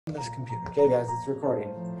on this computer. Okay, guys, it's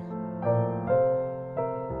recording.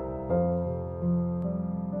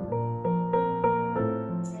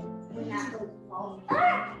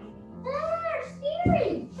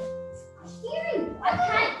 Steering! I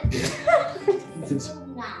can't.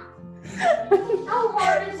 How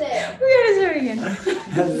hard is it? We gotta start again.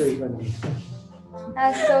 That's very funny.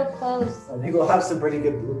 That's so close. I think we'll have some pretty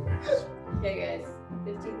good bloopers. Okay, guys.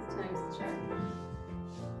 15th time's the charm.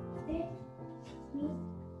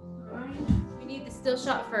 We need the still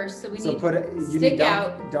shot first, so we need put it. You stick need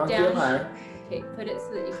out, donkey down. up higher. Okay, put it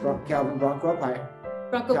so that you can. Calvin, Bronco up higher.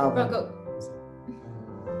 Bronco, Calvin. Bronco.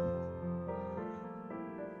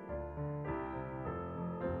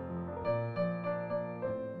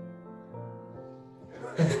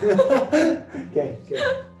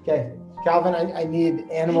 Okay. Calvin, I need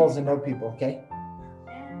animals and no people, okay?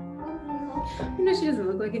 I know she doesn't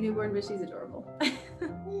look like a newborn, but she's adorable.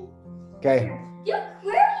 Okay. Duke,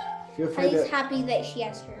 where Feel are free you? to. He's happy that she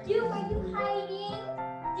has her. Duke, are you hiding?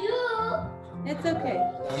 Duke! It's okay.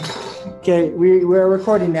 Okay, we're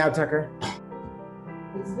recording now, Tucker.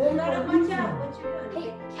 Gotta watch out what you're doing.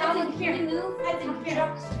 Hey, Calvin, can you move? Hudson,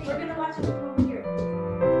 here. We're gonna watch it from over here.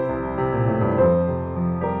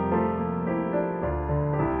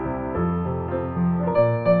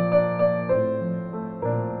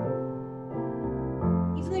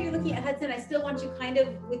 Even though you're looking at Hudson, I still want you kind of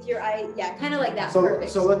with your eye, yeah, kind of like that.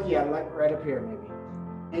 Perfect. So look, yeah, like right up here, maybe.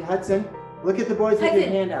 Hey, Hudson, look at the boys with your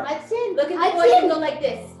Hudson, hand out. Hudson, Look at the boy and go like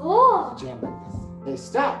this. Oh! Jam like this. Hey,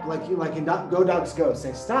 stop! Like in Go Dogs Go.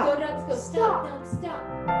 Say stop. Go dogs, go. Stop, dogs, stop.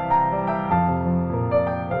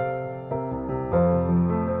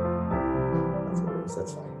 That's what it is.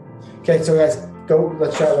 That's fine. Okay, so guys, go.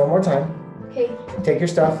 Let's try it one more time. Okay. Take your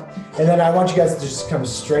stuff, and then I want you guys to just come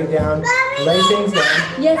straight down, lay things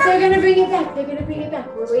down. Yes, they're gonna bring it back. They're gonna bring it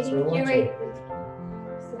back. We're waiting. So we You're want right.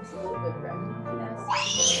 Still a little bit red. Yes.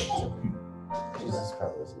 Jesus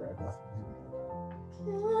Christ, this right now.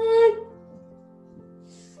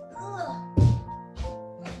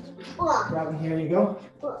 Robin, here you go.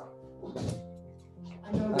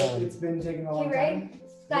 I know that it's been taking a long Okay, ready? time.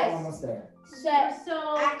 Guys. We're almost there. Set.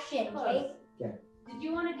 So Action, close. okay? Did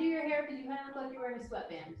you want to do your hair because you kind of look like you're wearing a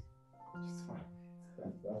sweatband? It's fine.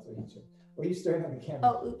 That's what you should. What are you staring at the camera?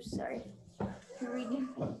 Oh, oops, sorry.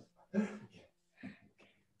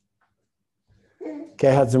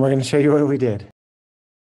 Okay, Hudson, we're going to show you what we did.